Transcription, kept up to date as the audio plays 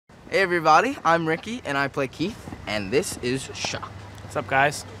Hey everybody, I'm Ricky and I play Keith, and this is Shock. What's up,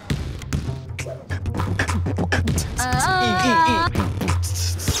 guys?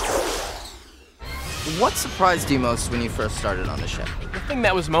 What surprised you most when you first started on the show? The thing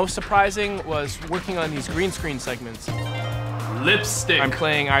that was most surprising was working on these green screen segments. Lipstick. I'm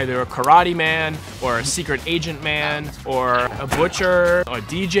playing either a karate man or a secret agent man or a butcher or a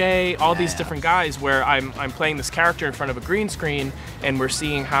DJ, all these different guys where I'm playing this character in front of a green screen and we're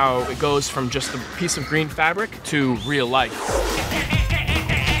seeing how it goes from just a piece of green fabric to real life.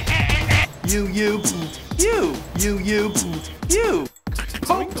 You.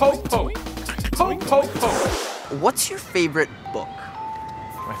 Poke, poke, poke. Poke, poke, poke. What's your favorite book?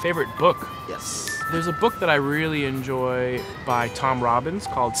 My favorite book? Yes. There's a book that I really enjoy by Tom Robbins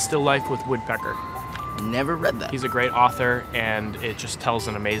called Still Life with Woodpecker. Never read that. He's a great author and it just tells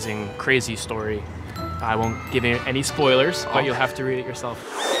an amazing, crazy story. I won't give you any spoilers, but you'll have to read it yourself.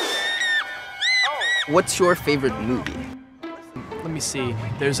 What's your favorite movie? Let me see.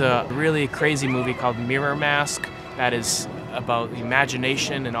 There's a really crazy movie called Mirror Mask that is about the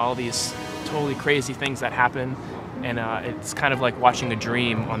imagination and all these totally crazy things that happen. And it's kind of like watching a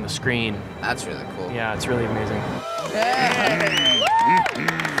dream on the screen. That's really cool. Yeah, it's really amazing. Hey!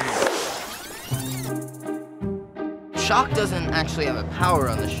 Shock doesn't actually have a power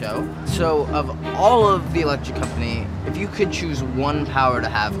on the show. So of all of the electric company, if you could choose one power to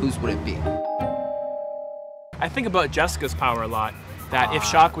have, whose would it be? I think about Jessica's power a lot. That if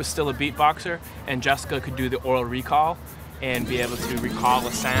Shock was still a beatboxer and Jessica could do the oral recall and be able to recall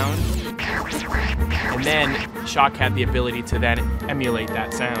a sound, and then Shock had the ability to then emulate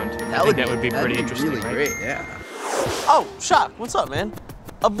that sound. I think that would be pretty interesting, really right? Great, yeah. Oh, Shock, what's up, man?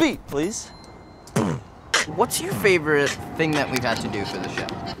 A beat, please. What's your favorite thing that we've had to do for the show?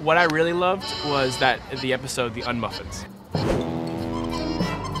 What I really loved was the episode, The Unmuffins.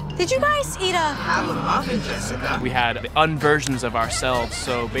 Did you guys eat a... Have a muffin, Jessica. We had the unversions of ourselves,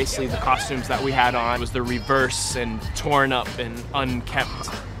 so basically the costumes that we had on was the reverse and torn up and unkept.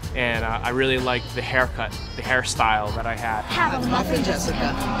 And I really liked the haircut, the hairstyle that I had. Have a muffin,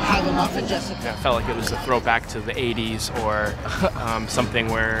 Jessica. Have a muffin, Jessica. I felt like it was a throwback to the 80s or something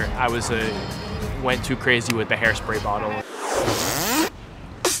where I went too crazy with the hairspray bottle.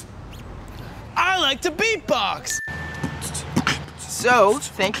 I like to beatbox. So,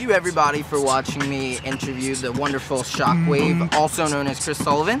 thank you everybody for watching me interview the wonderful Shockwave, also known as Chris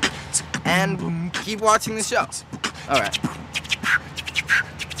Sullivan, and keep watching the show. Alright.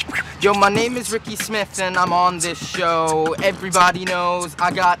 Yo, my name is Ricky Smith and I'm on this show. Everybody knows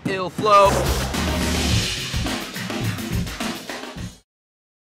I got ill flow.